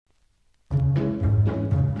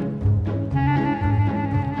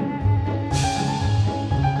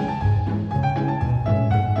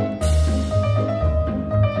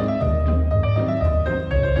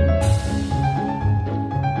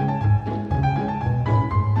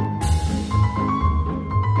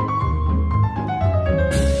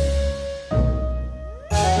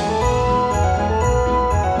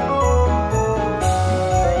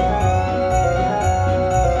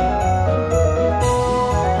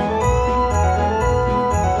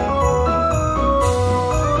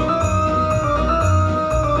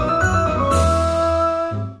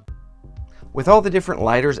With all the different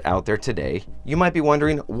lighters out there today, you might be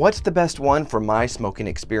wondering, what's the best one for my smoking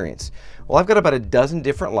experience? Well, I've got about a dozen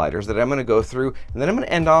different lighters that I'm going to go through, and then I'm going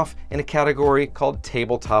to end off in a category called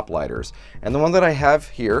tabletop lighters. And the one that I have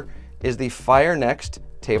here is the Fire Next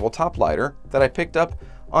tabletop lighter that I picked up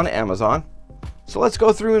on Amazon. So let's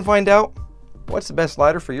go through and find out what's the best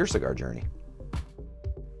lighter for your cigar journey.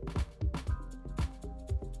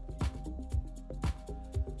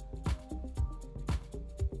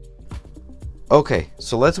 Okay,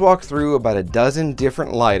 so let's walk through about a dozen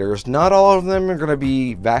different lighters. Not all of them are going to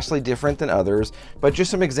be vastly different than others, but just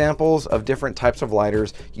some examples of different types of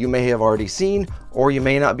lighters you may have already seen or you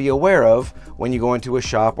may not be aware of when you go into a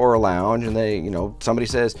shop or a lounge and somebody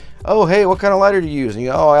says, oh, hey, what kind of lighter do you use? And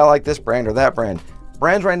you go, oh, I like this brand or that brand.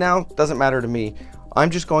 Brands right now doesn't matter to me.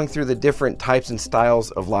 I'm just going through the different types and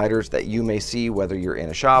styles of lighters that you may see, whether you're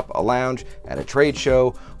in a shop, a lounge, at a trade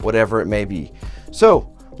show, whatever it may be. So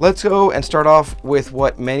let's go and start off with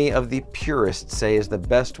what many of the purists say is the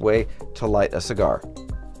best way to light a cigar.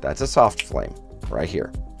 That's a soft flame right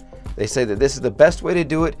here. They say that this is the best way to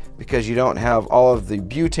do it because you don't have all of the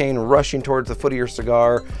butane rushing towards the foot of your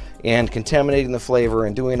cigar and contaminating the flavor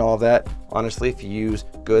and doing all that. Honestly, if you use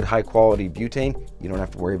good high quality butane, you don't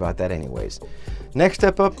have to worry about that anyways. Next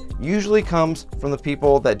step up usually comes from the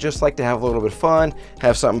people that just like to have a little bit of fun,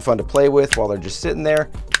 have something fun to play with while they're just sitting there.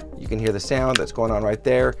 You can hear the sound that's going on right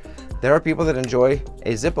there. There are people that enjoy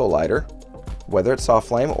a Zippo lighter, whether it's soft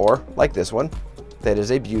flame or like this one, that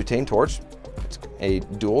is a butane torch. It's a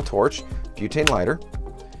dual torch butane lighter.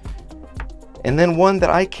 And then one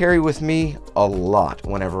that I carry with me a lot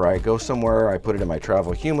whenever I go somewhere. I put it in my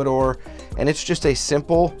travel humidor, and it's just a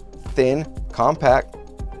simple, thin, compact,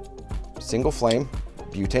 single flame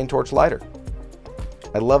butane torch lighter.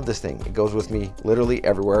 I love this thing. It goes with me literally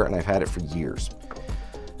everywhere, and I've had it for years.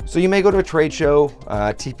 So you may go to a trade show,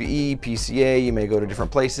 TPE, PCA, you may go to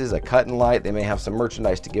different places, a cut and light, they may have some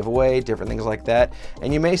merchandise to give away, different things like that.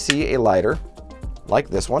 And you may see a lighter like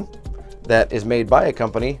this one that is made by a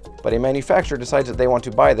company, but a manufacturer decides that they want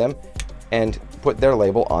to buy them and put their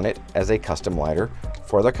label on it as a custom lighter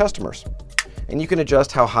for their customers. And you can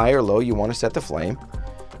adjust how high or low you want to set the flame.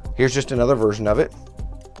 Here's just another version of it.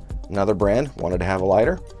 Another brand wanted to have a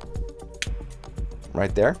lighter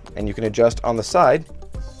right there, and you can adjust on the side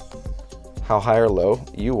how high or low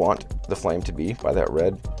you want the flame to be by that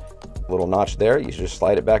red little notch there. You just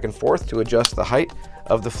slide it back and forth to adjust the height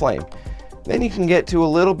of the flame. Then you can get to a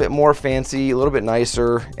little bit more fancy, a little bit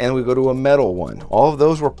nicer, and we go to a metal one. All of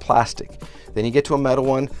those were plastic. Then you get to a metal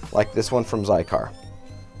one like this one from Cigar.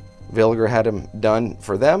 Villiger had them done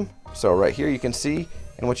for them. So right here you can see,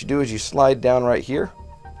 and what you do is you slide down right here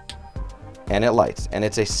and it lights, and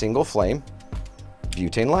it's a single flame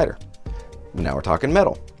butane lighter. Now we're talking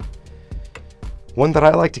metal. One that I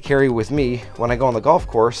like to carry with me when I go on the golf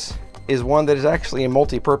course is one that is actually a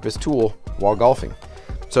multi-purpose tool while golfing.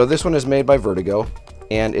 So this one is made by Vertigo,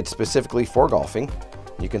 and it's specifically for golfing.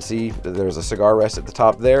 You can see that there's a cigar rest at the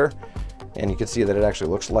top there, and you can see that it actually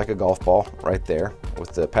looks like a golf ball right there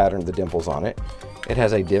with the pattern of the dimples on it. It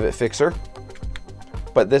has a divot fixer,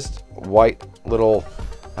 but this white little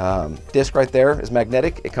disc right there is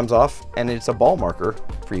magnetic. It comes off, and it's a ball marker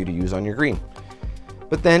for you to use on your green.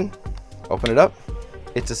 But then open it up,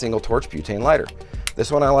 it's a single torch butane lighter.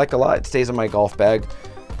 This one I like a lot. It stays in my golf bag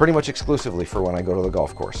pretty much exclusively for when I go to the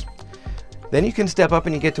golf course. Then you can step up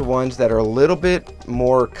and you get to ones that are a little bit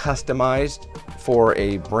more customized for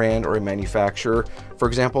a brand or a manufacturer. For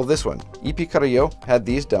example, this one, EP Carrillo had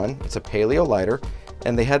these done. It's a paleo lighter,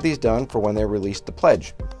 and they had these done for when they released the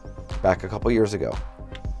Pledge back a couple years ago.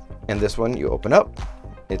 And this one you open up,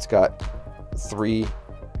 it's got 3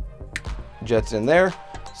 jets in there.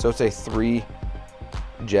 So it's a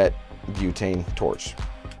 3-jet butane torch.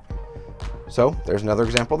 So there's another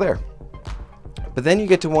example there. But then you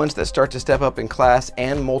get to ones that start to step up in class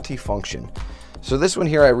and multifunction. So this one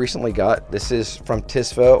here I recently got. This is from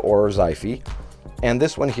Tisfa or Xifi. And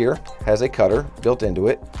this one here has a cutter built into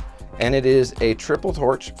it. And it is a triple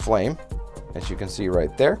torch flame, as you can see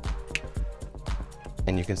right there.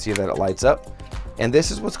 And you can see that it lights up. And this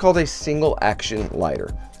is what's called a single action lighter.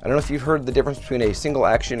 I don't know if you've heard the difference between a single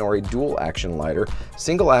action or a dual action lighter.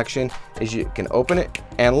 Single action is you can open it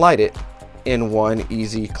and light it in one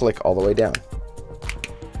easy click all the way down,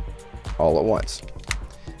 all at once.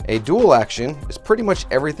 A dual action is pretty much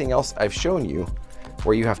everything else I've shown you,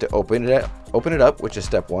 where you have to open it up, which is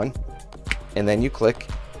step 1, and then you click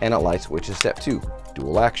and it lights, which is step 2,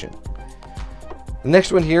 dual action. The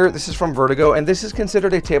next one here, this is from Vertigo, and this is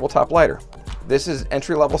considered a tabletop lighter. This is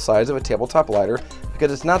entry-level size of a tabletop lighter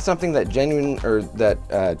because it's not something that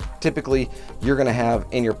typically you're going to have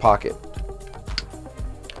in your pocket.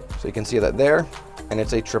 So you can see that there, and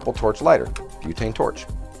it's a triple torch lighter, butane torch.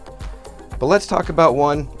 But let's talk about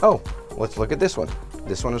one. Oh, let's look at this one.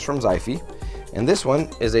 This one is from Zyfe, and this one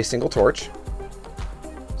is a single torch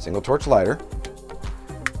lighter,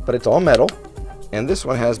 but it's all metal, and this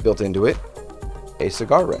one has built into it a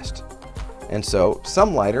cigar rest. And so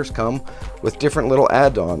some lighters come with different little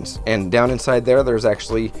add-ons, and down inside there's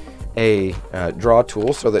actually a draw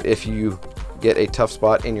tool, so that if you get a tough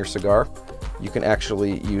spot in your cigar, you can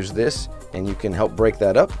actually use this and you can help break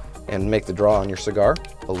that up and make the draw on your cigar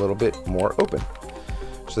a little bit more open.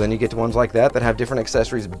 So then you get to ones like that have different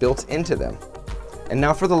accessories built into them. And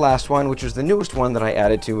now for the last one, which is the newest one that I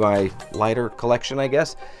added to my lighter collection, I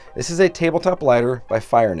guess. This is a tabletop lighter by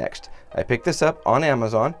FireNext. I picked this up on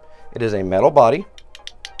Amazon. It is a metal body.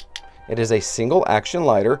 It is a single action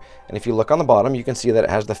lighter, and if you look on the bottom, you can see that it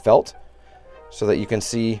has the felt, so that you can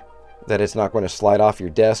see that it's not going to slide off your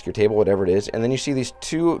desk, your table, whatever it is. And then you see these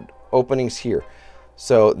two openings here.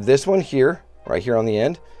 So this one here, right here on the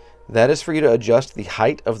end, that is for you to adjust the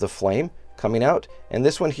height of the flame coming out. And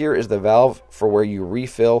this one here is the valve for where you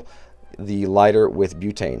refill the lighter with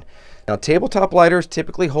butane. Now, tabletop lighters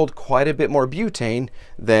typically hold quite a bit more butane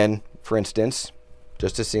than, for instance,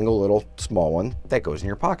 just a single little small one that goes in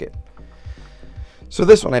your pocket. So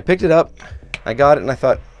this one, I picked it up, I got it, and I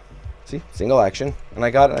thought, see, single action, and I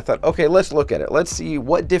got it, and I thought, okay, let's look at it. Let's see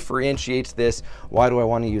what differentiates this. Why do I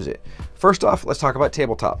want to use it? First off, let's talk about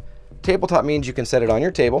tabletop. Tabletop means you can set it on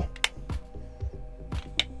your table,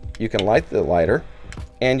 you can light the lighter,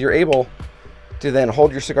 and you're able to then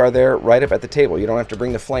hold your cigar there right up at the table. You don't have to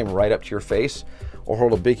bring the flame right up to your face or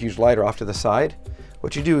hold a big, huge lighter off to the side.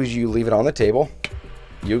 What you do is you leave it on the table,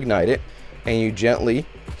 you ignite it, and you gently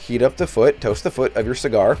heat up the foot, toast the foot of your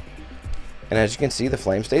cigar. And as you can see, the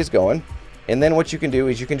flame stays going. And then what you can do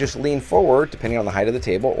is you can just lean forward, depending on the height of the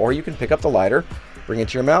table, or you can pick up the lighter, bring it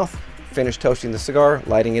to your mouth, finish toasting the cigar,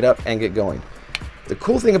 lighting it up, and get going. The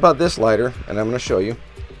cool thing about this lighter, and I'm going to show you,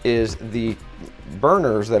 is the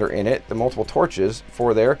burners that are in it, the multiple torches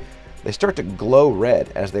for there, they start to glow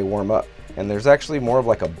red as they warm up. And there's actually more of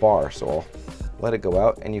like a bar, so I'll let it go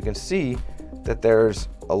out, and you can see that there's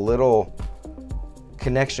a little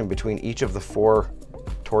connection between each of the 4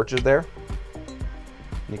 torches there.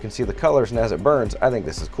 You can see the colors, and as it burns, I think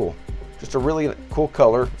this is cool. Just a really cool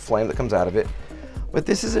color flame that comes out of it. But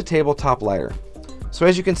this is a tabletop lighter. So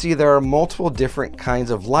as you can see, there are multiple different kinds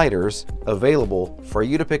of lighters available for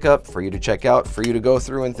you to pick up, for you to check out, for you to go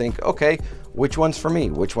through and think, okay, which one's for me?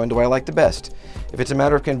 Which one do I like the best? If it's a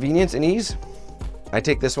matter of convenience and ease, I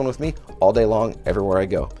take this one with me all day long, everywhere I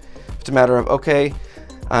go. If it's a matter of, okay,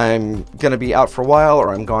 I'm gonna be out for a while,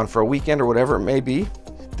 or I'm gone for a weekend, or whatever it may be,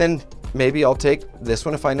 then maybe I'll take this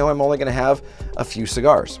one if I know I'm only gonna have a few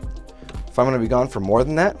cigars. If I'm gonna be gone for more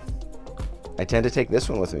than that, I tend to take this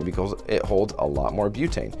one with me because it holds a lot more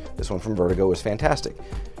butane. This one from Vertigo is fantastic.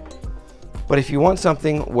 But if you want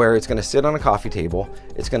something where it's gonna sit on a coffee table,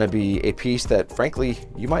 it's gonna be a piece that frankly,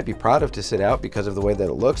 you might be proud of to sit out because of the way that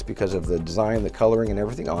it looks, because of the design, the coloring, and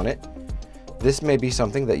everything on it, this may be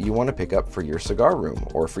something that you want to pick up for your cigar room,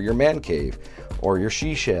 or for your man cave, or your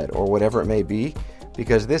she shed, or whatever it may be,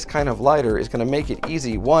 because this kind of lighter is going to make it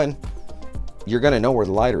easy. One, you're going to know where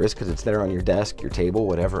the lighter is because it's there on your desk, your table,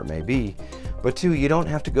 whatever it may be. But 2, you don't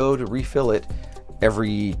have to go to refill it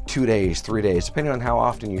every 2 days, 3 days, depending on how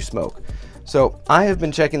often you smoke. So I have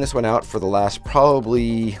been checking this one out for the last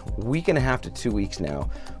probably week and a half to 2 weeks now,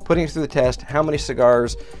 putting it through the test, how many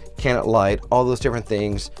cigars can it light, all those different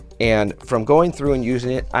things. And from going through and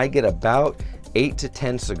using it, I get about 8 to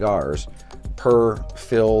 10 cigars per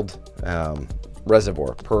filled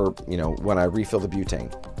reservoir, per, when I refill the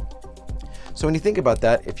butane. So when you think about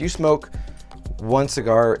that, if you smoke 1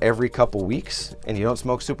 cigar every couple weeks and you don't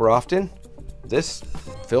smoke super often, this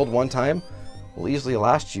filled one time will easily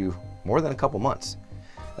last you more than a couple months.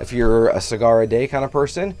 If you're a cigar a day kind of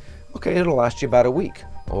person, okay, it'll last you about a week.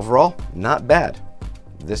 Overall, not bad.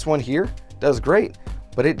 This one here does great,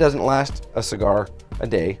 but it doesn't last a cigar a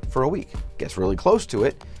day for a week. Gets really close to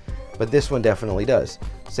it, but this one definitely does.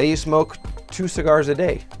 Say you smoke 2 cigars a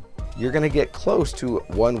day, you're gonna get close to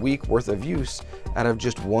 1 week worth of use out of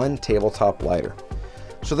just 1 tabletop lighter.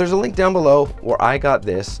 So there's a link down below where I got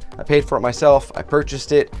this. I paid for it myself, I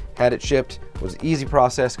purchased it, had it shipped. It was an easy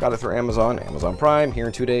process, got it through Amazon Prime, here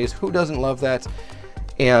in 2 days. Who doesn't love that?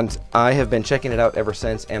 And I have been checking it out ever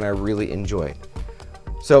since, and I really enjoy it.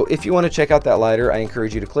 So if you want to check out that lighter, I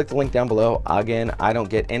encourage you to click the link down below. Again, I don't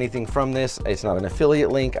get anything from this. It's not an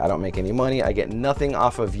affiliate link. I don't make any money. I get nothing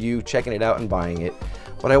off of you checking it out and buying it.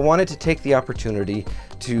 but I wanted to take the opportunity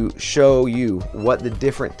to show you what the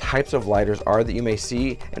different types of lighters are that you may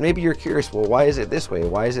see, and maybe you're curious, well, why is it this way?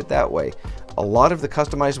 Why is it that way? A lot of the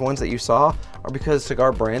customized ones that you saw are because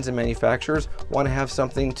cigar brands and manufacturers want to have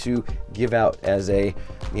something to give out as a,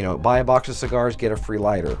 buy a box of cigars, get a free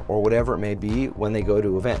lighter, or whatever it may be when they go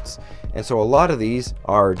to events. And so a lot of these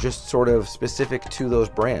are just sort of specific to those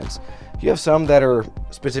brands. You have some that are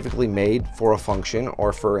specifically made for a function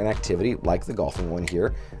or for an activity, like the golfing one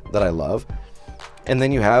here that I love. And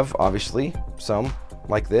then you have, obviously, some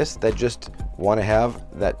like this that just want to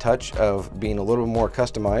have that touch of being a little more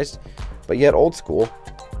customized, but yet old school,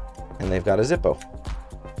 and they've got a Zippo.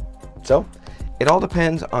 So it all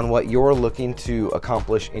depends on what you're looking to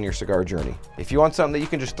accomplish in your cigar journey. If you want something that you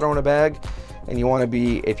can just throw in a bag and you want to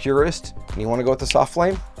be a purist and you want to go with the soft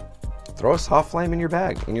flame, throw a soft flame in your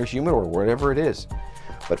bag, in your humidor, wherever it is.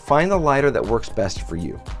 But find the lighter that works best for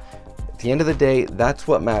you. At the end of the day, that's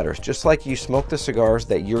what matters. Just like you smoke the cigars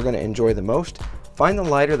that you're going to enjoy the most, find the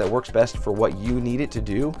lighter that works best for what you need it to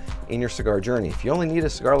do in your cigar journey. If you only need a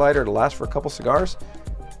cigar lighter to last for a couple cigars,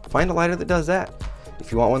 find a lighter that does that.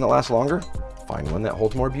 If you want one that lasts longer, find one that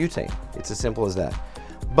holds more butane. It's as simple as that.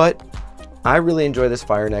 But I really enjoy this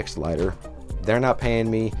Fire Next lighter. They're not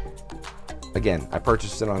paying me. Again, I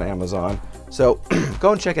purchased it on Amazon. So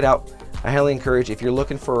go and check it out. I highly encourage, if you're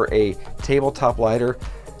looking for a tabletop lighter,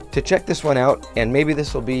 to check this one out, and maybe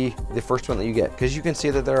this will be the first one that you get, because you can see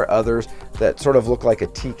that there are others that sort of look like a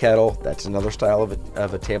tea kettle. That's another style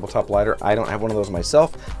of a tabletop lighter. I don't have one of those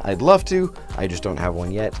myself. I'd love to, I just don't have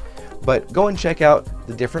one yet. But go and check out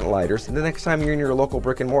the different lighters, and the next time you're in your local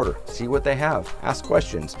brick and mortar, see what they have, ask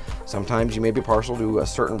questions. Sometimes you may be partial to a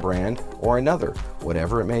certain brand or another,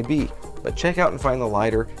 whatever it may be. But check out and find the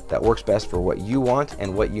lighter that works best for what you want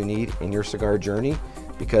and what you need in your cigar journey,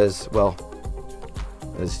 because, well,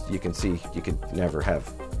 as you can see, you could never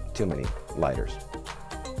have too many lighters.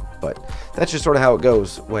 But that's just sort of how it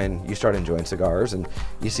goes when you start enjoying cigars and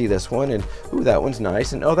you see this one and, ooh, that one's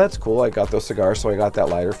nice, and oh, that's cool, I got those cigars, so I got that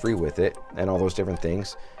lighter free with it, and all those different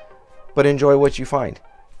things. But enjoy what you find.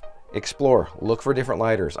 Explore, look for different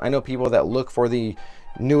lighters. I know people that look for the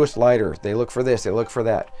newest lighter. They look for this, they look for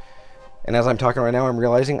that. And as I'm talking right now, I'm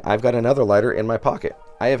realizing I've got another lighter in my pocket.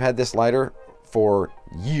 I have had this lighter for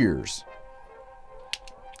years.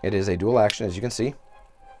 It is a dual action, as you can see.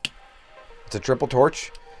 It's a triple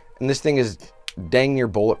torch, and this thing is dang near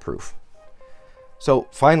bulletproof. So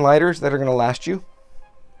find lighters that are going to last you,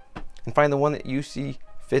 and find the one that you see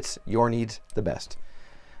fits your needs the best.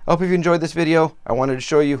 I hope you've enjoyed this video. I wanted to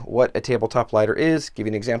show you what a tabletop lighter is, give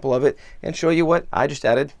you an example of it, and show you what I just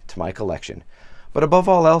added to my collection. But above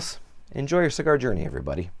all else, enjoy your cigar journey,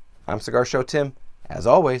 everybody. I'm Cigar Show Tim. As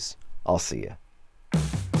always, I'll see you.